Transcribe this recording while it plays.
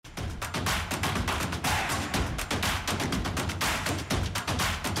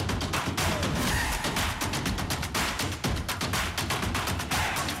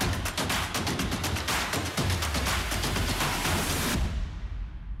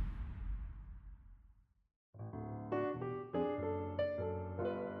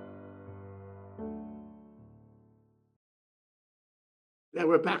Yeah,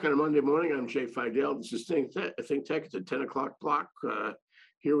 we're back on a Monday morning. I'm Jay Fidel. This is Think Tech. It's a 10 o'clock block.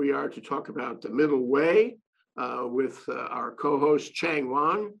 Here we are to talk about the middle way with our co-host Chang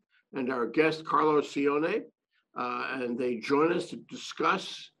Wan and our guest Carlos Sione. And they join us to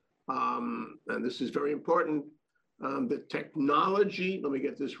discuss, and this is very important, the technology. Let me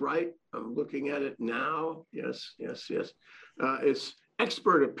get this right. I'm looking at it now. Yes. It's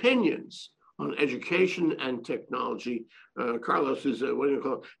expert opinions on education and technology. Carlos is what do you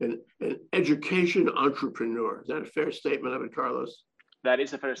call it? An education entrepreneur. Is that a fair statement of it, Carlos? That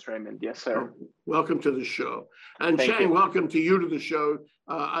is a fair statement. Yes, sir. Welcome to the show. And Thank Chang, you. welcome to you to the show.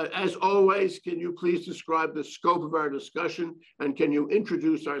 As always, can you please describe the scope of our discussion and can you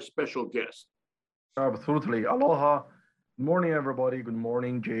introduce our special guest? Absolutely. Aloha. Good morning, everybody. Good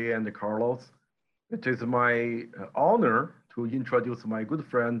morning, Jay and Carlos. It is my honor to introduce my good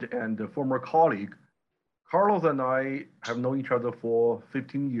friend and former colleague. Carlos and I have known each other for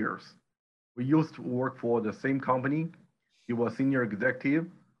 15 years. We used to work for the same company. He was senior executive,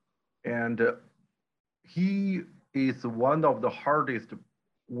 and he is one of the hardest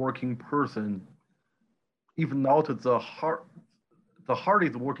working person, if not the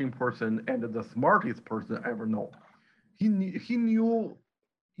hardest working person and the smartest person I ever know. He knew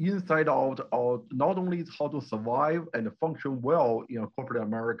inside out not only how to survive and function well in corporate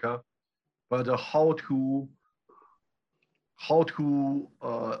America, but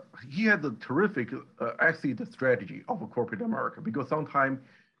he had a terrific exit strategy of corporate America, because sometimes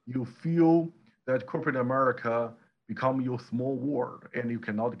you feel that corporate America become your small world and you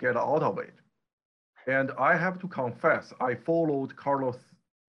cannot get out of it. And I have to confess, I followed Carlos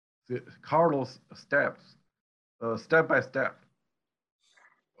steps, step by step.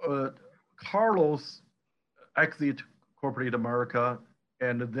 Carlos exit corporate America,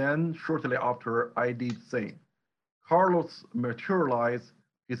 and then shortly after I did same. Carlos materialized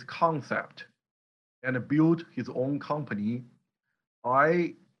his concept and built his own company.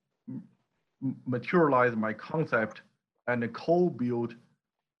 I materialized my concept and co-built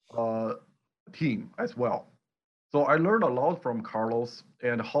a team as well. So I learned a lot from Carlos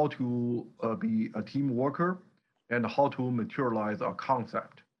and how to be a team worker and how to materialize a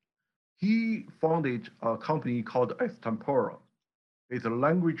concept. He founded a company called Extempora. It's a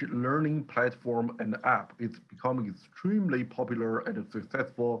language learning platform and app. It's becoming extremely popular and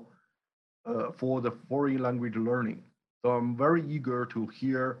successful for the foreign language learning. So I'm very eager to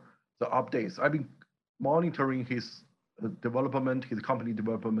hear the updates. I've been monitoring his development, his company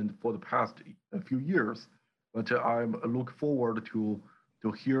development for the past few years, but I look forward to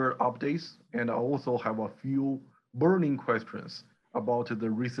hear updates, and I also have a few burning questions about the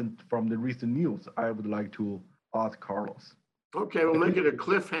recent news I would like to ask Carlos. Okay, we'll make it a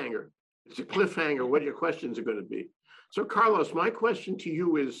cliffhanger. It's a cliffhanger what your questions are going to be. So Carlos, my question to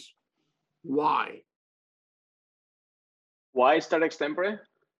you is why? Why start Extempore?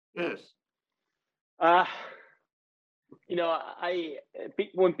 Yes.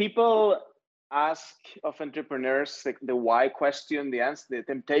 When people ask of entrepreneurs the why question, the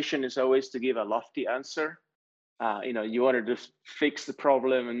temptation is always to give a lofty answer. You want to just fix the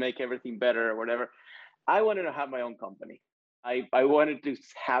problem and make everything better or whatever. I wanted to have my own company. I wanted to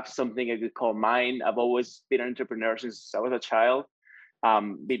have something I could call mine. I've always been an entrepreneur since I was a child.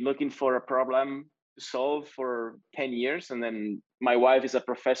 Been looking for a problem to solve for 10 years. And then my wife is a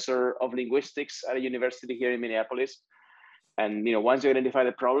professor of linguistics at a university here in Minneapolis. And once you identify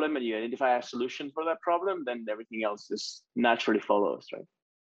the problem and you identify a solution for that problem, then everything else just naturally follows, right?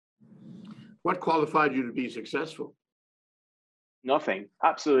 What qualified you to be successful? Nothing,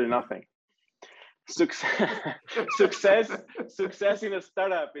 absolutely nothing. Success in a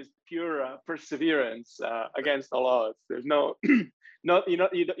startup is pure perseverance against all odds. There's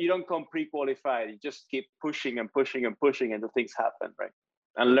you don't come pre-qualified. You just keep pushing and pushing and pushing until things happen, right?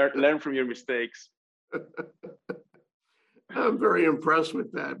 And learn from your mistakes. I'm very impressed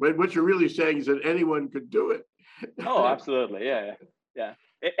with that. But what you're really saying is that anyone could do it. Oh, absolutely, yeah.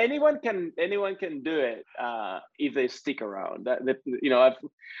 Anyone can do it if they stick around.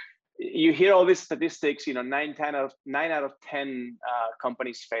 You hear all these statistics. 9 out of 10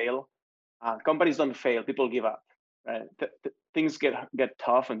 companies fail. Companies don't fail. People give up. Right? Things get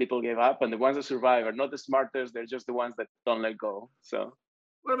tough and people give up. And the ones that survive are not the smartest. They're just the ones that don't let go. So.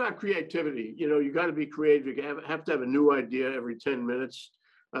 What about creativity? You got to be creative. You have to have a new idea every 10 minutes.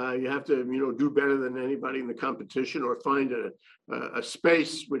 You have to, do better than anybody in the competition, or find a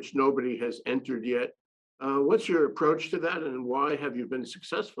space which nobody has entered yet. What's your approach to that, and why have you been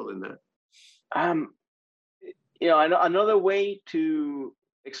successful in that? Another way to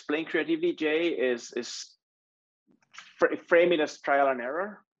explain creativity, Jay, is frame it as trial and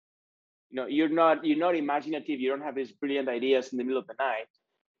error. You're not imaginative. You don't have these brilliant ideas in the middle of the night.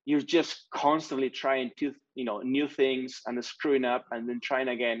 You're just constantly trying to, new things and then screwing up and then trying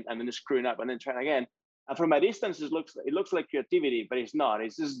again and then screwing up and then trying again. And from a distance, it looks like creativity, but it's not.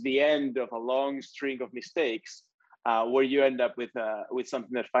 It's just the end of a long string of mistakes where you end up with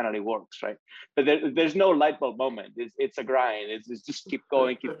something that finally works, right? But there's no light bulb moment. It's a grind. It's just keep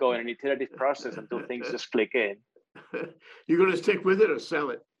going, an iterative process until things just click in. You're going to stick with it or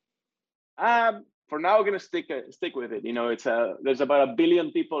sell it? For now, we're gonna stick with it. There's about 1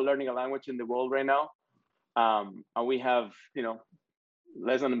 billion people learning a language in the world right now, and we have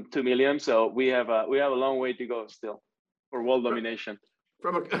less than 2 million. So we have a long way to go still for world domination.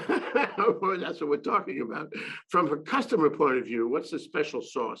 Well, that's what we're talking about. From a customer point of view, what's the special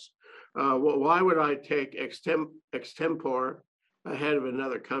sauce? Why would I take Extempore ahead of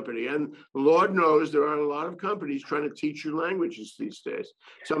another company? And Lord knows there are a lot of companies trying to teach you languages these days.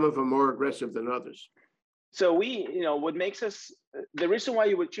 Some of them more aggressive than others. So what makes us, the reason why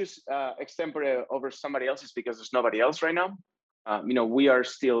you would choose Extempore over somebody else is because there's nobody else right now. We are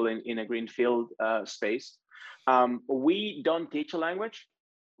still in a greenfield space. We don't teach a language.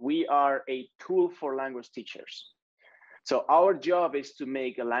 We are a tool for language teachers. So our job is to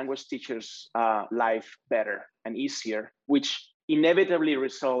make a language teacher's life better and easier, which inevitably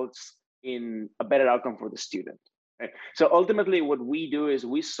results in a better outcome for the student. Right? So ultimately, what we do is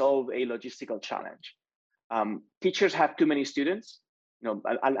we solve a logistical challenge. Teachers have too many students.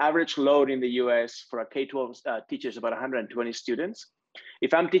 An average load in the US for a K-12 teacher is about 120 students.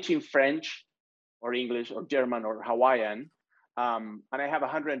 If I'm teaching French or English or German or Hawaiian, and I have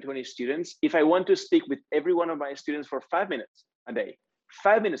 120 students, if I want to speak with every one of my students for 5 minutes a day,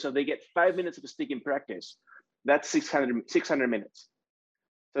 5 minutes, so they get 5 minutes of speaking practice, that's 600 minutes.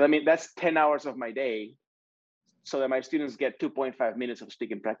 So that's 10 hours of my day, so that my students get 2.5 minutes of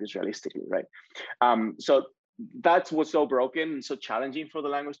speaking practice realistically, right? So that's what's so broken and so challenging for the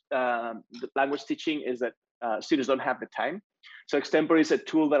language teaching, is that students don't have the time. So Extempore is a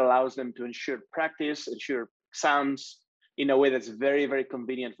tool that allows them to ensure practice, ensure exams in a way that's very, very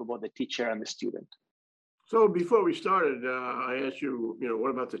convenient for both the teacher and the student. So before we started, I asked you, what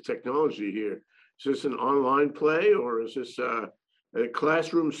about the technology here? Is this an online play, or is this a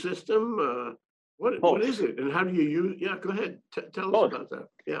classroom system? What is it, and how do you use? Yeah, go ahead. Tell us about that.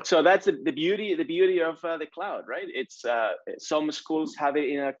 Yeah. So that's the beauty of the cloud, right? It's some schools have it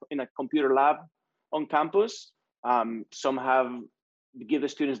in a computer lab on campus. Some give the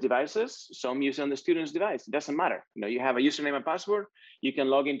students devices. Some use it on the student's device. It doesn't matter. You have a username and password. You can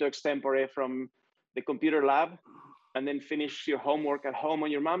log into Extempore from the computer lab, and then finish your homework at home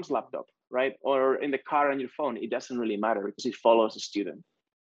on your mom's laptop, right? Or in the car on your phone. It doesn't really matter because it follows the student.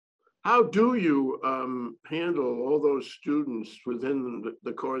 How do you handle all those students within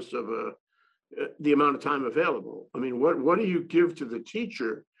the course of the amount of time available? I mean, what do you give to the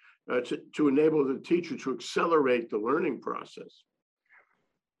teacher to enable the teacher to accelerate the learning process?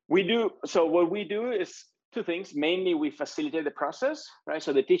 So what we do is two things. Mainly, we facilitate the process, right?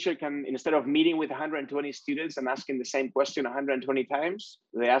 So the teacher can, instead of meeting with 120 students and asking the same question 120 times,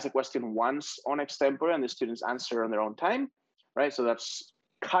 they ask the question once on Extempore and the students answer on their own time, right? So that's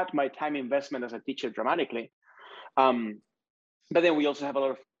cut my time investment as a teacher dramatically. But then we also have a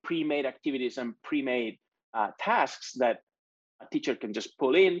lot of pre-made activities and pre-made tasks that a teacher can just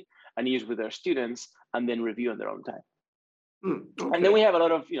pull in and use with their students and then review on their own time. Okay. And then we have a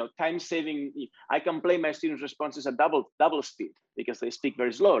lot of time saving. I can play my students' responses at double speed because they speak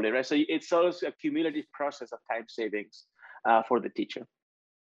very slowly, right? So it's also a cumulative process of time savings for the teacher.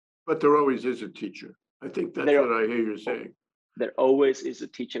 But there always is a teacher. I think that's what I hear you saying. There always is a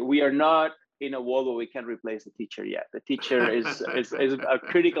teacher. We are not in a world where we can replace the teacher yet. The teacher is a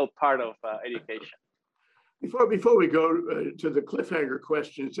critical part of education. Before we go to the cliffhanger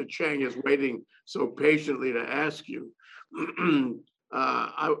questions that Chang is waiting so patiently to ask you,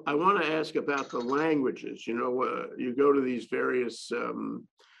 I want to ask about the languages. You go to these various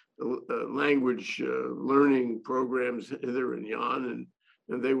language learning programs hither and yon,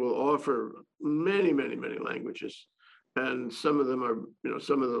 and they will offer many, many, many languages. And some of them are,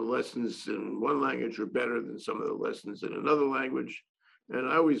 some of the lessons in one language are better than some of the lessons in another language. And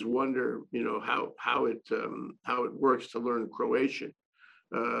I always wonder, how it works to learn Croatian.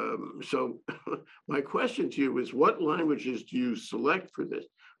 So my question to you is, what languages do you select for this?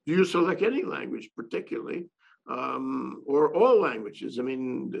 Do you select any language particularly, or all languages? I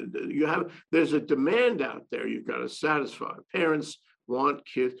mean, there's a demand out there you've got to satisfy. Parents want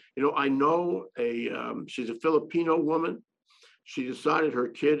kids. I know she's a Filipino woman. She decided her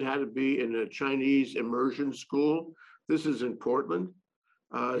kid had to be in a Chinese immersion school This is in Portland.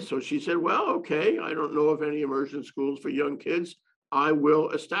 So she said, well, okay, I don't know of any immersion schools for young kids. I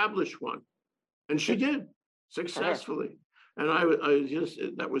will establish one. And she did successfully. And I just,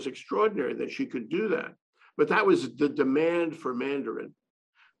 that was extraordinary that she could do that. But that was the demand for Mandarin.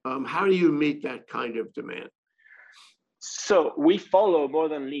 How do you meet that kind of demand? So we follow more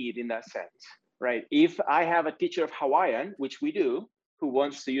than lead in that sense, right? If I have a teacher of Hawaiian, which we do, who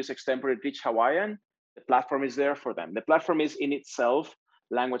wants to use extempore to teach Hawaiian, the platform is there for them. The platform is in itself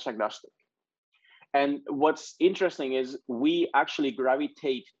language agnostic. And what's interesting is we actually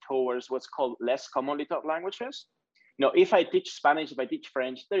gravitate towards what's called less commonly taught languages. You know, if I teach Spanish, if I teach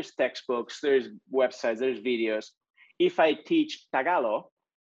French, there's textbooks, there's websites, there's videos. If I teach Tagalog,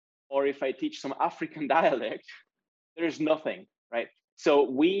 or if I teach some African dialect, there's nothing, right?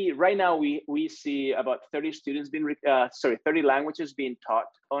 So right now we see about 30 students 30 languages being taught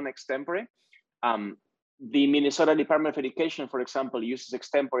on extempore. The Minnesota Department of Education, for example, uses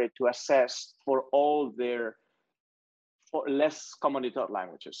extempore to assess for all their less commonly taught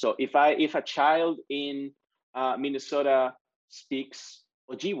languages. So if a child in Minnesota speaks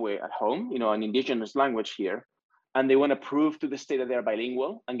Ojibwe at home, you know, an indigenous language here, and they want to prove to the state that they're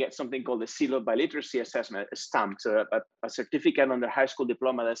bilingual and get something called the Seal of Biliteracy Assessment, a stamp, so a certificate on their high school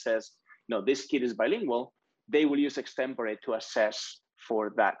diploma that says, you know, this kid is bilingual, they will use extempore to assess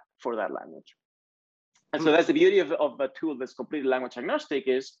for that language. And so that's the beauty of a tool that's completely language agnostic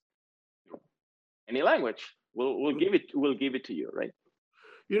is any language, we'll give it to you, right?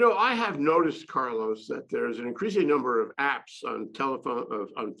 You know, I have noticed, Carlos, that there's an increasing number of apps on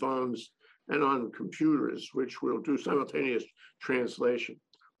on phones and on computers, which will do simultaneous translation.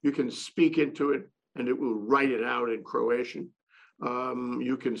 You can speak into it and it will write it out in Croatian.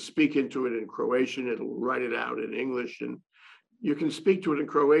 You can speak into it in Croatian, it'll write it out in English, and you can speak to it in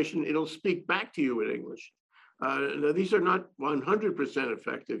Croatian, it'll speak back to you in English. Now, these are not 100%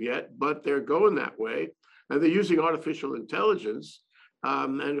 effective yet, but they're going that way. And they're using artificial intelligence.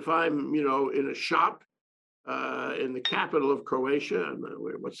 And if I'm, you know, in a shop in the capital of Croatia,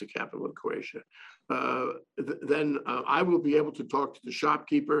 what's the capital of Croatia? Then I will be able to talk to the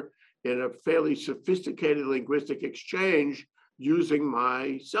shopkeeper in a fairly sophisticated linguistic exchange using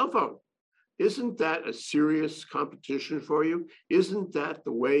my cell phone. Isn't that a serious competition for you? Isn't that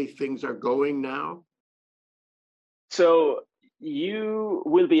the way things are going now? So you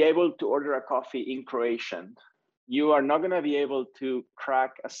will be able to order a coffee in Croatian. You are not going to be able to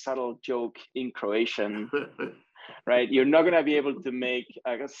crack a subtle joke in Croatian, right? You're not going to be able to make,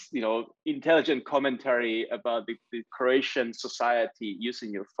 I guess, you know, intelligent commentary about the Croatian society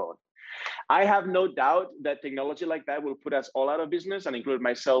using your phone. I have no doubt that technology like that will put us all out of business, and include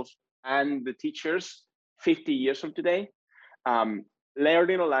myself and the teachers 50 years from today.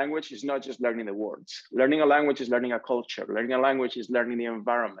 Learning a language is not just learning the words. Learning a language is learning a culture. Learning a language is learning the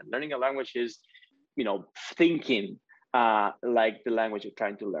environment. Learning a language is, you know, thinking like the language you're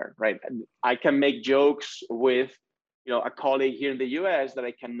trying to learn, right? And I can make jokes with, you know, a colleague here in the US that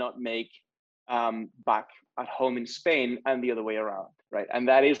I cannot make back at home in Spain, and the other way around, right? And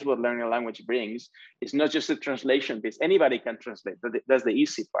that is what learning a language brings. It's not just a translation piece. Anybody can translate. That's the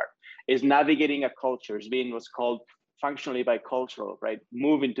easy part. It's navigating a culture. It's being what's called functionally bicultural, right?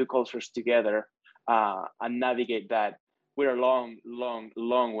 Moving two cultures together and navigate that. We're a long, long,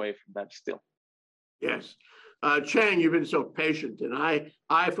 long way from that still. Yes. Chang, you've been so patient, and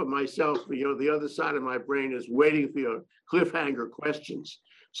I for myself, you know, the other side of my brain is waiting for your cliffhanger questions.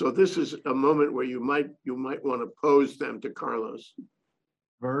 So this is a moment where you might want to pose them to Carlos.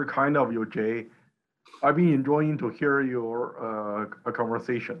 Very kind of you, Jay. I've been enjoying to hear your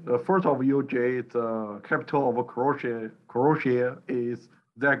conversation. The first of you, Jay, the capital of Croatia is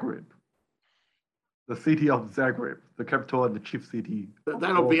Zagreb. The city of Zagreb, the capital and the chief city.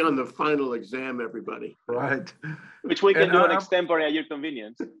 That'll be on the final exam, everybody. Right. Which we can do an extempore at your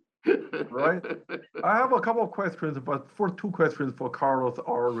convenience. Right. I have a couple of questions, but first two questions for Carlos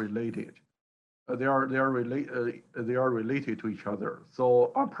are related. They are related to each other.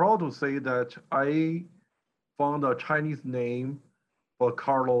 So I'm proud to say that I found a Chinese name for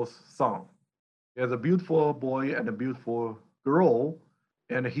Carlos' son. He has a beautiful boy and a beautiful girl,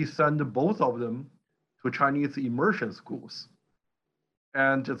 and he sent both of them to Chinese immersion schools.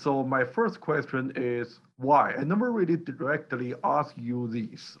 And so my first question is why? I never really directly asked you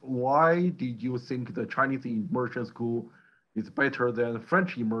this. Why did you think the Chinese immersion school is better than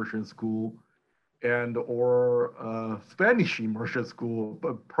French immersion school and or Spanish immersion school?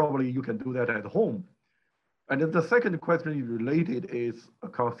 But probably you can do that at home. And then the second question related is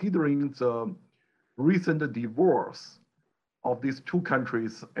considering the recent divorce of these two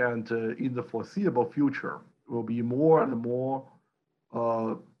countries and in the foreseeable future, will be more and more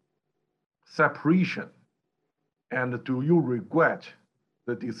separation? And do you regret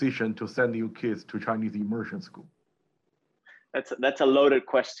the decision to send your kids to Chinese immersion school? That's a loaded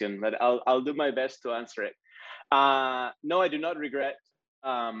question, but I'll do my best to answer it. No, I do not regret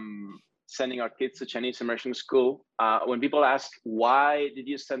sending our kids to Chinese immersion school. When people ask, why did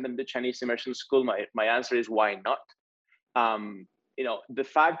you send them to Chinese immersion school? My answer is, why not? The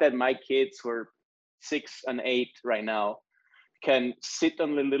fact that my kids who are 6 and 8 right now can sit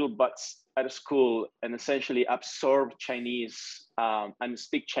on the little butts at a school and essentially absorb Chinese and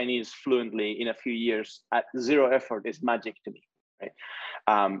speak Chinese fluently in a few years at zero effort is magic to me, right?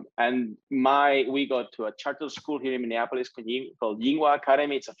 And we go to a charter school here in Minneapolis called Yinghua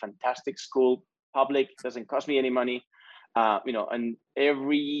Academy. It's a fantastic school, public, doesn't cost me any money. And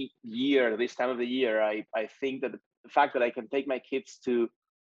every year, this time of the year, I think that the fact that I can take my kids to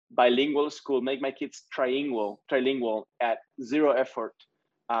bilingual school, make my kids trilingual at zero effort,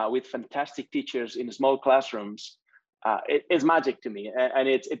 with fantastic teachers in small classrooms, it is magic to me, and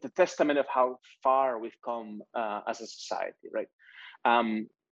it's a testament of how far we've come as a society, right?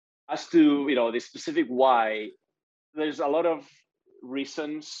 As to the specific why, there's a lot of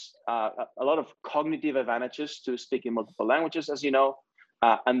reasons, a lot of cognitive advantages to speaking multiple languages, as you know,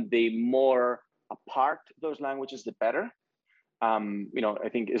 and the more apart those languages, the better. I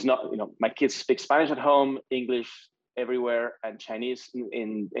think it's not, my kids speak Spanish at home, English everywhere, and Chinese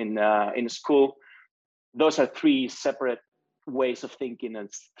in school. Those are 3 separate ways of thinking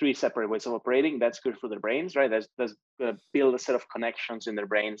and 3 separate ways of operating. That's good for their brains, right? That's going to build a set of connections in their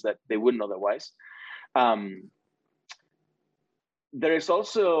brains that they wouldn't otherwise. There is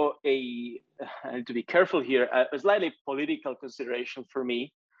also I need to be careful here, a slightly political consideration for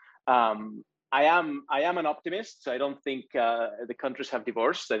me. I am an optimist, so I don't think the countries have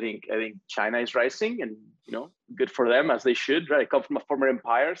divorced. I think China is rising, and good for them, as they should, right? I come from a former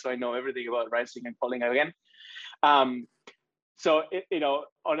empire, so I know everything about rising and falling again. So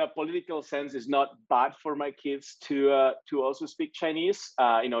on a political sense, it's not bad for my kids to also speak Chinese.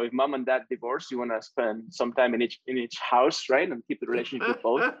 If mom and dad divorce, you want to spend some time in each house, right, and keep the relationship with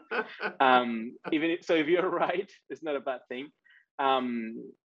both. So if you're right, it's not a bad thing.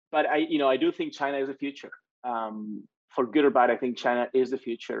 But I do think China is the future. For good or bad, I think China is the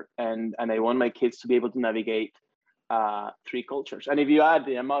future, and I want my kids to be able to navigate 3 cultures. And if you add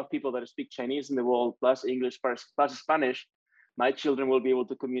the amount of people that speak Chinese in the world, plus English, plus Spanish, my children will be able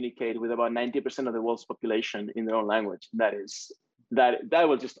to communicate with about 90% of the world's population in their own language. That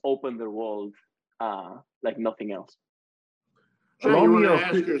will just open their world like nothing else. Chang, you want to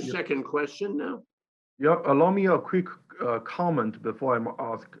ask your second question now? Yeah, allow me a quick comment before I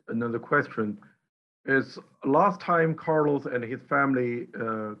ask another question. Is last time Carlos and his family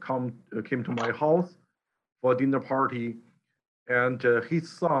came to my house for a dinner party, and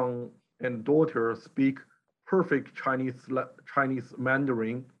his son and daughter speak perfect Chinese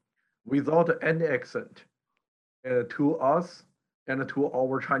Mandarin without any accent to us and to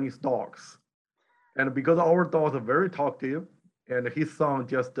our Chinese dogs. And because our dogs are very talkative, and his son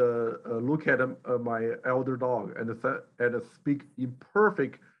just look at my elder dog and speak in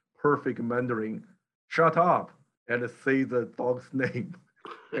perfect Mandarin, shut up, and say the dog's name.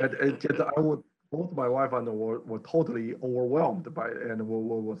 And just both my wife and I were totally overwhelmed by and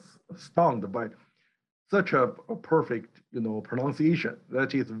was stunned by such a perfect pronunciation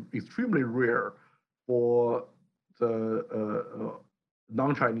that is extremely rare for the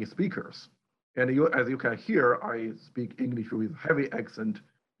non-Chinese speakers. And as you can hear, I speak English with heavy accent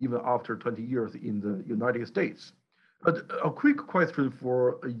even after 20 years in the United States. But a quick question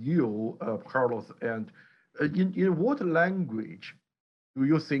for you, Carlos, and in what language do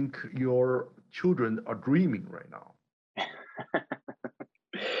you think your children are dreaming right now?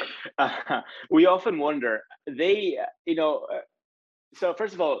 We often wonder. So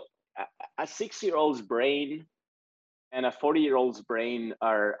first of all, a 6-year-old's brain and a 40-year-old's brain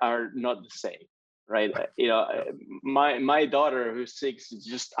are not the same, right? My daughter, who's 6,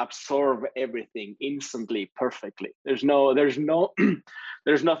 just absorb everything instantly, perfectly. There's nothing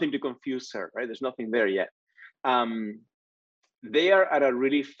to confuse her, right? There's nothing there yet. They are at a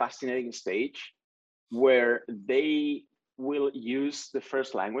really fascinating stage where they will use the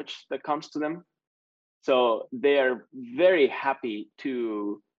first language that comes to them. So they are very happy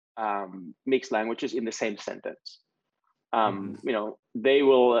to mix languages in the same sentence. They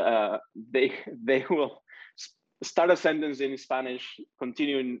will start a sentence in Spanish,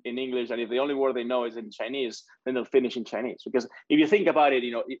 continue in English, and if the only word they know is in Chinese, then they'll finish in Chinese. Because if you think about it,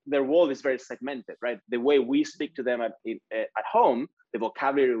 their world is very segmented, right? The way we speak to them at home, the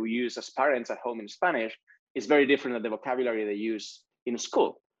vocabulary we use as parents at home in Spanish is very different than the vocabulary they use in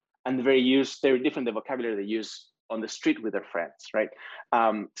school, and very different the vocabulary they use on the street with their friends, right?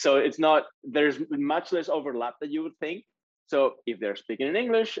 So it's not, there's much less overlap than you would think. So if they're speaking in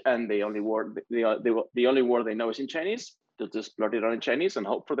English and the only word they know is in Chinese, they'll just blurt it out in Chinese and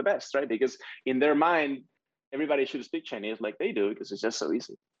hope for the best, right? Because in their mind, everybody should speak Chinese like they do because it's just so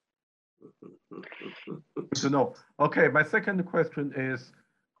easy. Good to know. Okay, my second question is,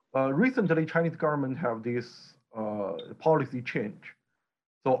 recently Chinese government have this policy change.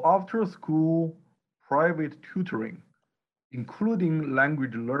 So after school private tutoring, including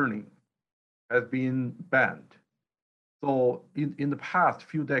language learning, has been banned. So in the past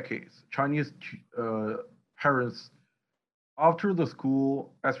few decades, Chinese parents, after the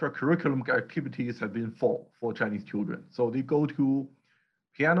school, extracurricular activities have been full for Chinese children. So they go to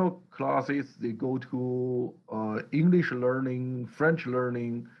piano classes, they go to English learning, French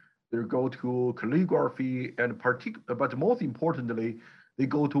learning, they go to calligraphy, and but most importantly, they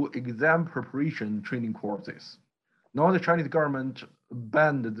go to exam preparation training courses. Now the Chinese government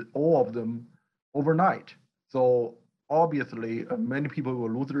banned all of them overnight. So obviously, many people will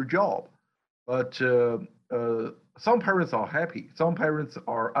lose their job. But some parents are happy, some parents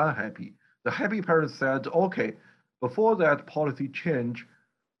are unhappy. The happy parents said, okay, before that policy change,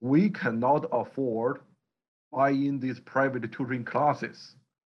 we cannot afford buying these private tutoring classes,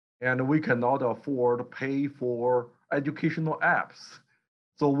 and we cannot afford to pay for educational apps.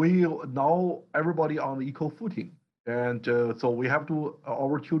 So we now everybody on equal footing. And so we have to,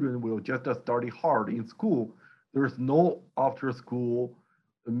 our children will just study hard in school. There's no after school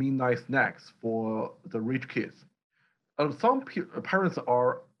midnight snacks for the rich kids. Some parents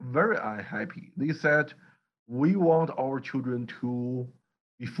are very unhappy. They said, we want our children to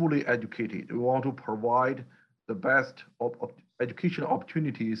be fully educated. We want to provide the best of education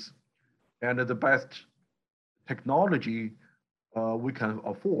opportunities and the best technology we can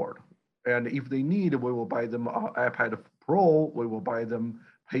afford. And if they need, we will buy them an iPad Pro, we will buy them,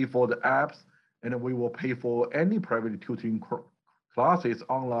 pay for the apps, and we will pay for any private tutoring classes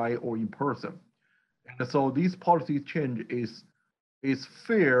online or in person. And so this policy change is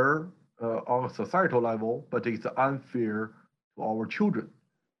fair on a societal level, but it's unfair to our children.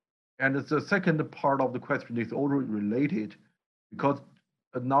 And the second part of the question is already related, because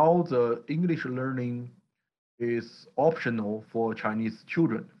now the English learning is optional for Chinese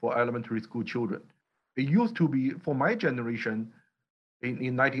children, for elementary school children. It used to be, for my generation, in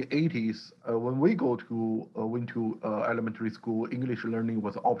 1980s, when we went to elementary school, English learning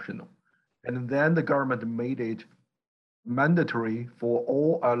was optional. And then the government made it mandatory for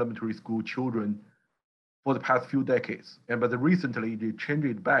all elementary school children for the past few decades. But recently, they changed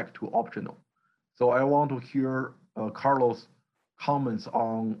it back to optional. So I want to hear Carlos' comments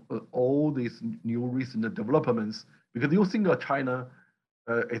on all these new recent developments, because you think China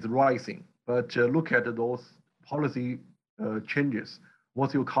is rising, but look at those policy changes.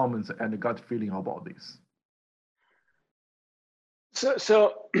 What's your comments and gut feeling about this?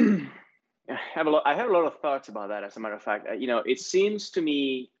 So I have a lot of thoughts about that. As a matter of fact, it seems to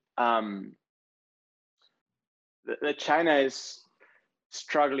me that China is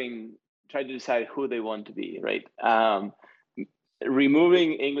struggling, trying to decide who they want to be, right?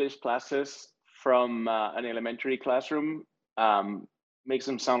 Removing English classes from an elementary classroom makes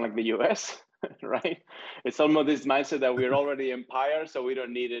them sound like the US, right? It's almost this mindset that we're already empire, so we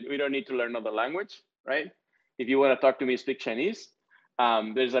don't need it. We don't need to learn another language, right? If you want to talk to me, speak Chinese.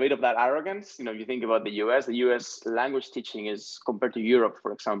 There's a bit of that arrogance. If you think about the US language teaching is, compared to Europe,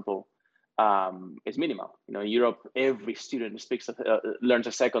 for example, is minimal. In Europe, every student learns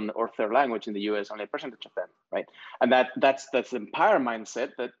a second or third language. In the US, only a percentage of them, right? And that's the empire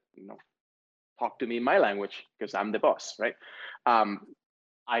mindset that, talk to me in my language because I'm the boss, right?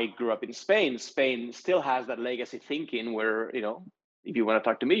 I grew up in Spain. Spain still has that legacy thinking where, if you want to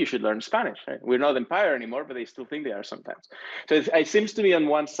talk to me, you should learn Spanish, right? We're not empire anymore, but they still think they are sometimes. So it seems to me on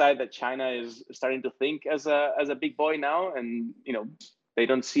one side that China is starting to think as a big boy now, and they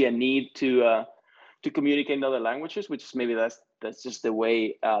don't see a need to communicate in other languages, which is maybe that's just the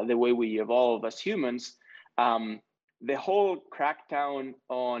way we evolve as humans. The whole crackdown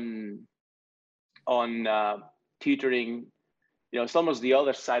on tutoring, it's almost the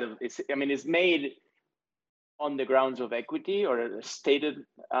other side of it. It's made on the grounds of equity, or stated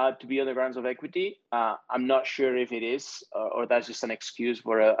to be on the grounds of equity. I'm not sure if it is, or that's just an excuse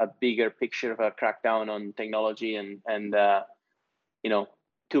for a bigger picture of a crackdown on technology and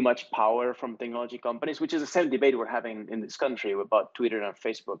too much power from technology companies, which is the same debate we're having in this country about Twitter and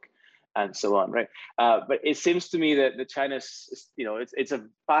Facebook. and so on, right? But it seems to me that the China's, it's a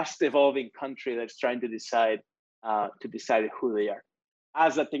fast evolving country that's trying to decide who they are.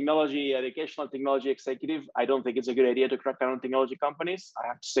 As a educational technology executive, I don't think it's a good idea to crack down on technology companies. I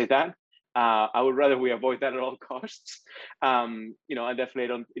have to say that. I would rather we avoid that at all costs. I definitely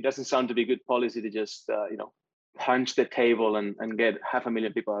don't. It doesn't sound to be good policy to just punch the table and get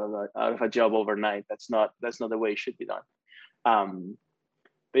 500,000 people out of a job overnight. That's not the way it should be done.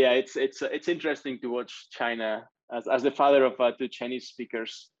 But yeah, it's interesting to watch China. As the father of 2 Chinese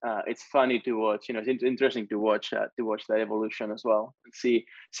speakers, it's funny to watch. It's interesting to watch that evolution as well, and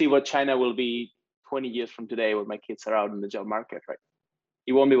see what China will be 20 years from today, when my kids are out in the job market. Right,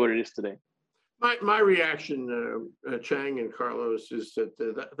 it won't be what it is today. My reaction, Chang and Carlos, is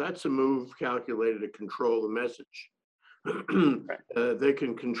that that's a move calculated to control the message. They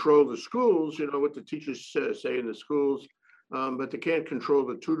can control the schools, what the teachers say in the schools, but they can't control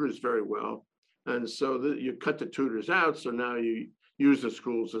the tutors very well. And so you cut the tutors out, so now you use the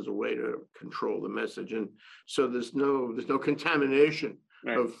schools as a way to control the message. And so there's no contamination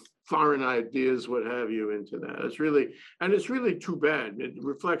of foreign ideas, what have you, into that. It's really too bad. It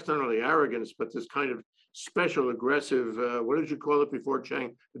reflects not only arrogance, but this kind of special aggressive, what did you call it before,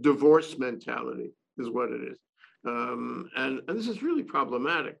 Chang? Divorce mentality is what it is. And this is really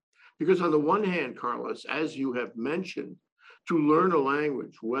problematic, because on the one hand, Carlos, as you have mentioned, to learn a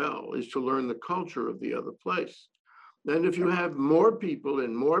language well is to learn the culture of the other place. And if you have more people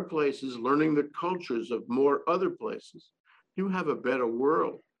in more places learning the cultures of more other places, you have a better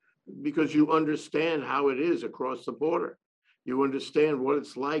world, because you understand how it is across the border. You understand what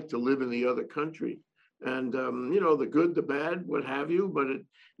it's like to live in the other country. And, the good, the bad, what have you, but it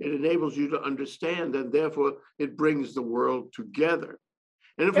enables you to understand, and therefore it brings the world together.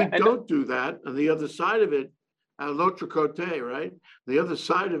 And if we don't do that, on the other side of it, l'autre côté, right? The other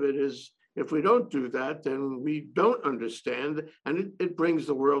side of it is, if we don't do that, then we don't understand, and it brings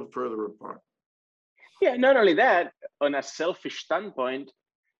the world further apart. Yeah, not only that, on a selfish standpoint,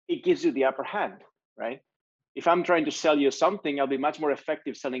 it gives you the upper hand, right? If I'm trying to sell you something, I'll be much more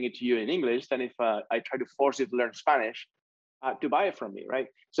effective selling it to you in English than if I try to force you to learn Spanish to buy it from me, right?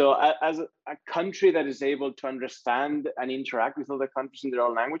 So as a country that is able to understand and interact with other countries in their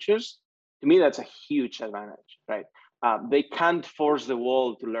own languages, to me, that's a huge advantage, right? They can't force the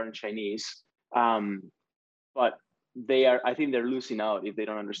world to learn Chinese, but I think they're losing out if they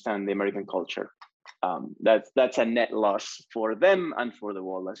don't understand the American culture. That's a net loss for them and for the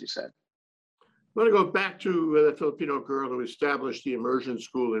world, as you said. I want to go back to the Filipino girl who established the immersion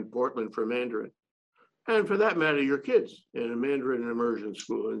school in Portland for Mandarin. And for that matter, your kids in a Mandarin immersion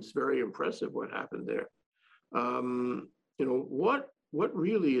school. And it's very impressive what happened there. What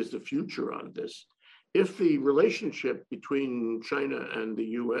really is the future on this? If the relationship between China and the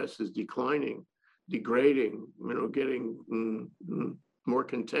US is declining, degrading, getting more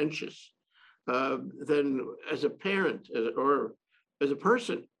contentious, then as a parent or as a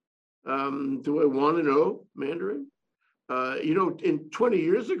person, do I want to know Mandarin? In 20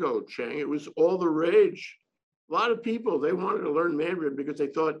 years ago, Chang, it was all the rage. A lot of people, they wanted to learn Mandarin because they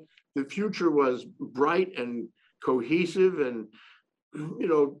thought the future was bright and cohesive and,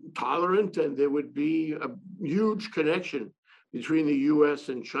 tolerant, and there would be a huge connection between the US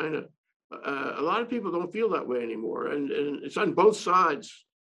and China. A lot of people don't feel that way anymore. And it's on both sides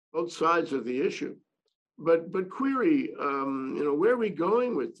of the issue. But query, where are we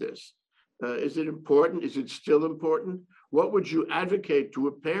going with this? Is it important? Is it still important? What would you advocate to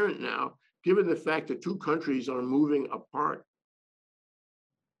a parent now, given the fact that 2 countries are moving apart?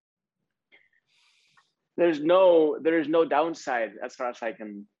 There is no downside as far as I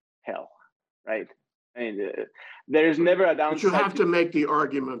can tell, right? I mean, there is never a downside. But you have to make the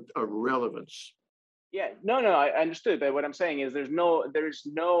argument of relevance. Yeah, no, I understood. But what I'm saying is there is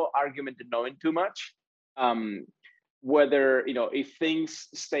no argument to knowing too much. Whether, if things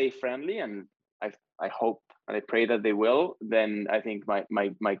stay friendly, and I hope and I pray that they will, then I think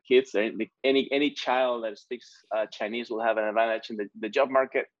my kids, any child that speaks Chinese will have an advantage in the job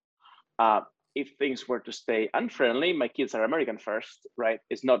market. If things were to stay unfriendly, my kids are American first, right?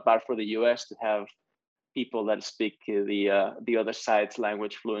 It's not bad for the US to have people that speak the other side's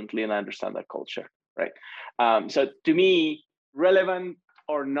language fluently and understand that culture, right? So to me, relevant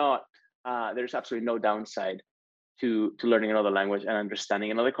or not, there's absolutely no downside to learning another language and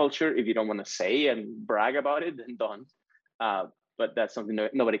understanding another culture. If you don't want to say and brag about it, then don't. But that's something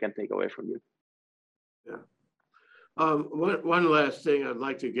nobody can take away from you. Yeah. One last thing I'd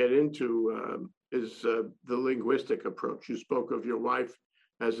like to get into is the linguistic approach. You spoke of your wife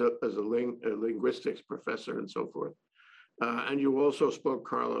as a linguistics professor and so forth. And you also spoke,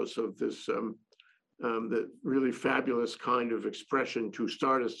 Carlos, of this the really fabulous kind of expression to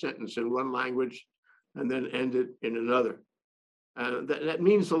start a sentence in one language and then end it in another. That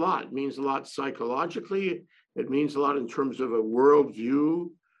means a lot. It means a lot psychologically. It means a lot in terms of a worldview,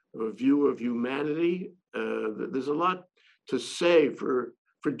 a view of humanity. There's a lot to say for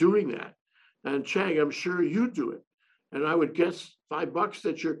doing that. And Chang, I'm sure you do it. And I would guess $5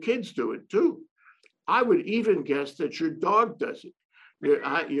 that your kids do it too. I would even guess that your dog does it.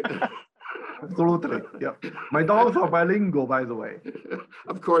 Absolutely. Yeah. My dogs are bilingual, by the way.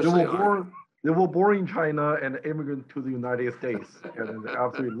 Of course they are. They were born in China and immigrated to the United States, and they're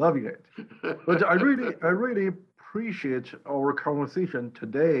absolutely loving it. But I really appreciate our conversation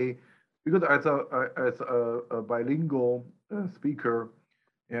today, because as a bilingual speaker,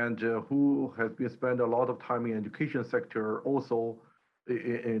 and who has been spent a lot of time in education sector, also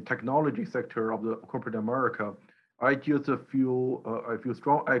in technology sector of the corporate America, I just feel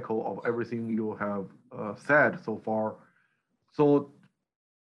strong echo of everything you have said so far. So,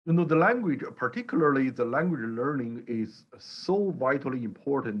 the language, particularly the language learning, is so vitally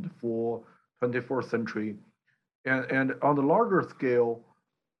important for 21st century. And on the larger scale,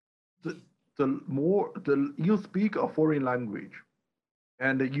 you speak a foreign language,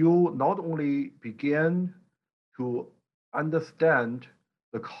 and you not only begin to understand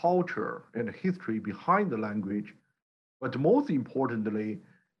the culture and history behind the language, but most importantly,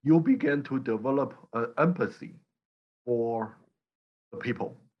 you begin to develop empathy for the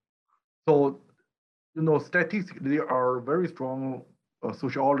people. So, there are very strong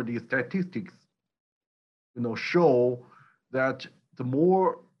sociology statistics, show that the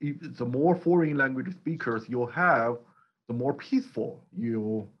more foreign language speakers you have, the more peaceful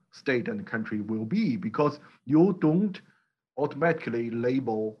your state and country will be, because you don't automatically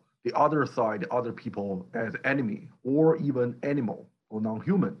label the other side, other people, as enemy or even animal or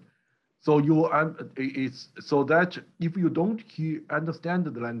non-human. So it's so that if you don't understand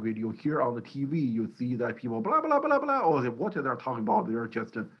the language, you hear on the TV, you see that people blah blah blah blah, or what they're talking about, they're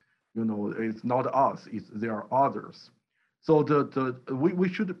just it's not us, there are others. So we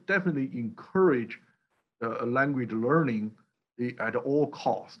should definitely encourage language learning at all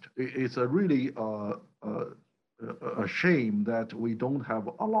cost. It's a really a shame that we don't have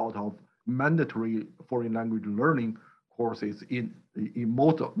a lot of mandatory foreign language learning courses in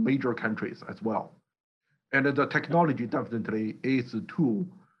most major countries as well. And the technology definitely is a tool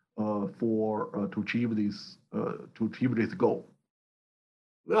to achieve this goal.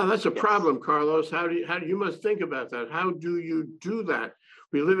 Well, that's a problem, Carlos. How do you must think about that? How do you do that?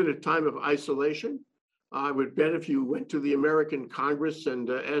 We live in a time of isolation. I would bet if you went to the American Congress and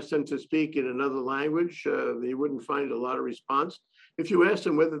asked them to speak in another language, they wouldn't find a lot of response. If you asked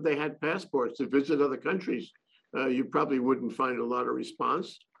them whether they had passports to visit other countries, you probably wouldn't find a lot of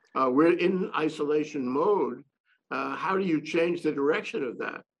response. We're in isolation mode. How do you change the direction of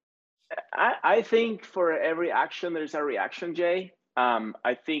that? I think for every action, there's a reaction, Jay.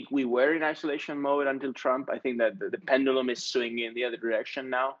 I think we were in isolation mode until Trump. I think that the pendulum is swinging in the other direction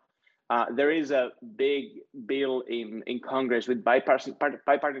now. There is a big bill in Congress with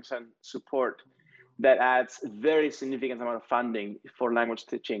bipartisan support that adds very significant amount of funding for language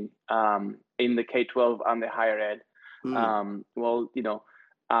teaching in the K-12 and the higher ed.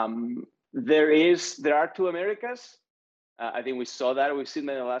 There are two Americas. I think we saw that. We've seen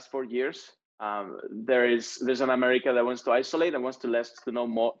that in the last 4 years. There's an America that wants to isolate and wants to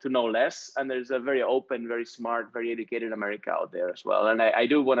know less, and there's a very open, very smart, very educated America out there as well. And I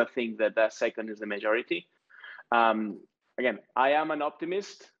do want to think that that second is the majority. Again, I am an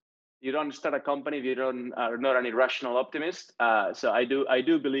optimist. You don't start a company if you are not an irrational optimist. So I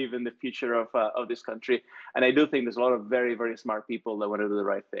do believe in the future of this country, and I do think there's a lot of very, very smart people that want to do the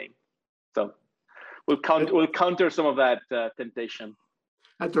right thing. So we'll counter some of that temptation.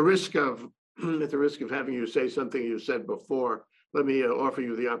 At the risk of having you say something you said before, let me offer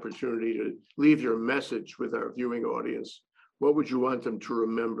you the opportunity to leave your message with our viewing audience. What would you want them to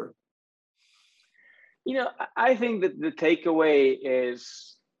remember? I think that the takeaway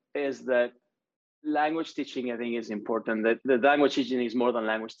is that language teaching, I think, is important. That the language teaching is more than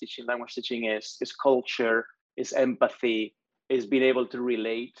language teaching. Language teaching is culture, is empathy, is being able to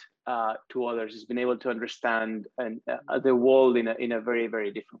relate to others, is being able to understand the world in a very,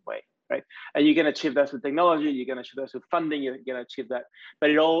 very different way. Right. And you can achieve that with technology, you can achieve that with funding, you can achieve that. But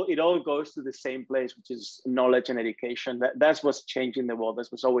it all goes to the same place, which is knowledge and education. That's what's changing the world.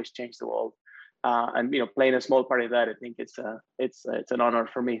 That's what's always changed the world. And playing a small part of that, I think it's an honor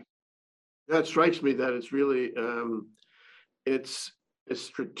for me. That strikes me that it's really it's a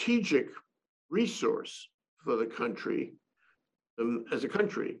strategic resource for the country as a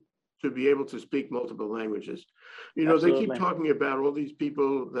country to be able to speak multiple languages. You know, they keep Absolutely. talking about all these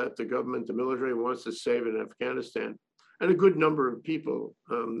people that the government, the military wants to save in Afghanistan. And a good number of people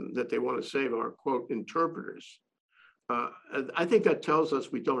that they want to save are, quote, interpreters. And I think that tells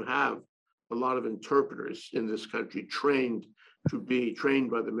us we don't have a lot of interpreters in this country trained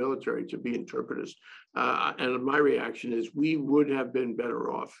by the military to be interpreters. And my reaction is we would have been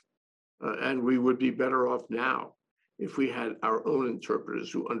better off, and we would be better off now if we had our own interpreters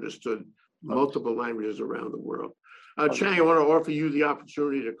who understood multiple languages around the world. Chang, I want to offer you the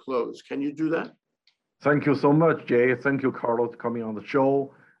opportunity to close. Can you do that? Thank you so much, Jay. Thank you, Carlos, coming on the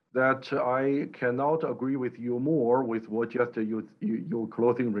show. That I cannot agree with you more with what just your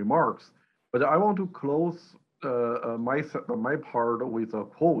closing remarks. But I want to close my part with a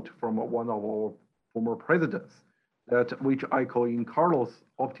quote from one of our former presidents, which I call in Carlos'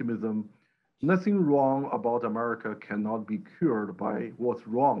 optimism. Nothing wrong about America cannot be cured by what's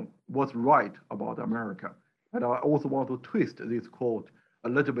right about America. And I also want to twist this quote a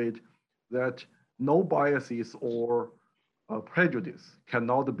little bit, that no biases or prejudice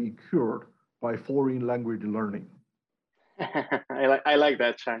cannot be cured by foreign language learning. I like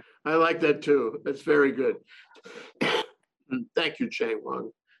that, Chang. I like that too. That's very good. Thank you, Chang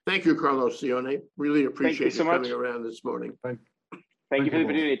Wang. Thank you, Carlos Sione. Really appreciate you coming around this morning. Thank you for the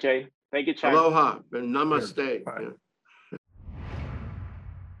opportunity, Jay. Thank you, Chang. Aloha and namaste. Bye. Yeah.